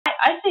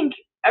I think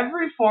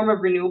every form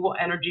of renewable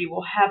energy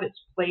will have its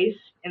place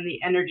in the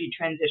energy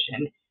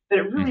transition, but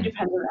it really Mhm.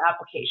 depends on the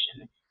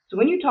application. So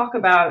when you talk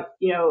about,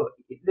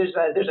 there's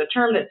a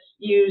term that's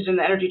used in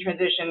the energy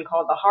transition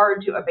called the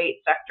hard to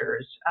abate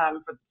sectors.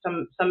 For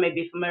some may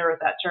be familiar with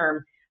that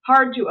term.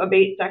 Hard to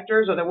abate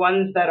sectors are the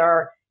ones that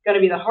are going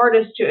to be the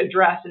hardest to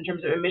address in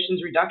terms of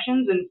emissions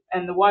reductions,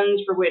 and the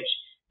ones for which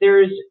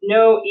there's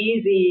no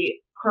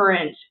easy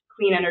current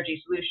clean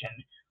energy solution.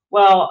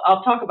 Well,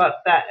 I'll talk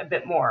about that a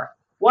bit more.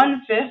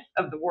 One-fifth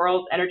of the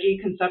world's energy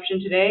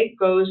consumption today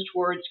goes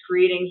towards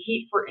creating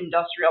heat for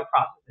industrial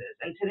processes.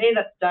 And today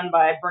that's done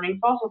by burning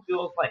fossil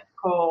fuels like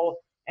coal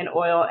and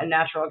oil and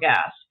natural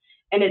gas.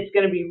 And it's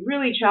going to be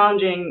really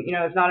challenging,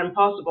 if not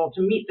impossible,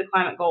 to meet the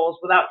climate goals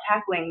without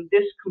tackling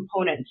this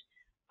component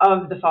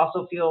of the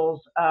fossil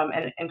fuels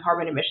and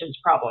carbon emissions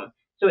problem.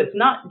 So it's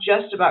not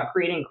just about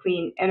creating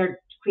clean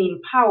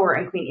power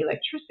and clean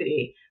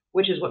electricity,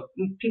 which is what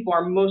people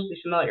are mostly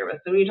familiar with.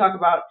 So when you talk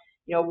about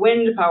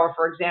wind power,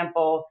 for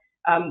example,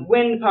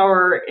 wind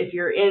power, if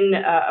you're in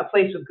a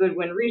place with good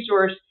wind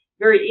resource,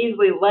 very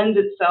easily lends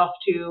itself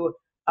to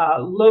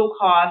low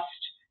cost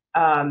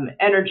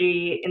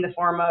energy in the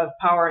form of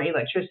power and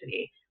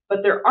electricity.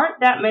 But there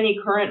aren't that many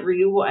current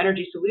renewable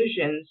energy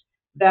solutions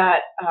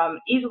that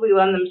easily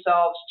lend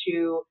themselves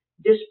to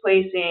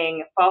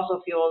displacing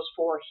fossil fuels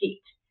for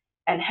heat.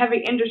 And heavy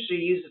industry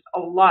uses a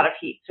lot of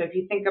heat. So if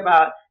you think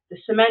about the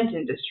cement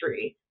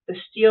industry, the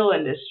steel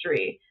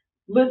industry,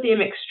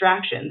 lithium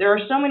extraction, there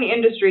are so many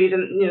industries,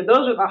 and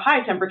those are the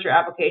high temperature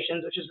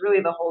applications, which is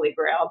really the holy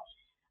grail.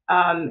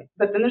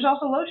 But then there's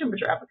also low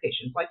temperature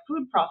applications like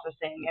food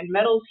processing and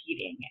metals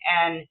heating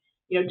and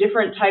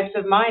different types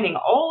of mining.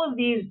 All of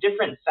these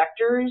different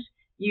sectors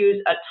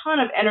use a ton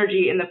of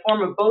energy in the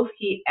form of both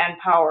heat and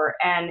power.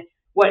 And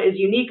what is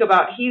unique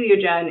about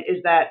Heliogen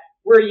is that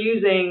we're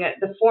using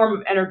the form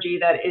of energy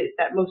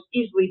that most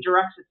easily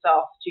directs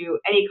itself to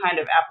any kind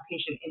of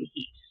application in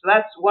heat. So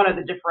that's one of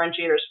the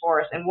differentiators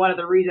for us, and one of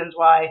the reasons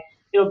why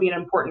it'll be an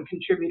important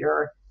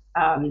contributor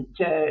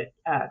to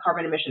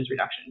carbon emissions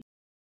reduction.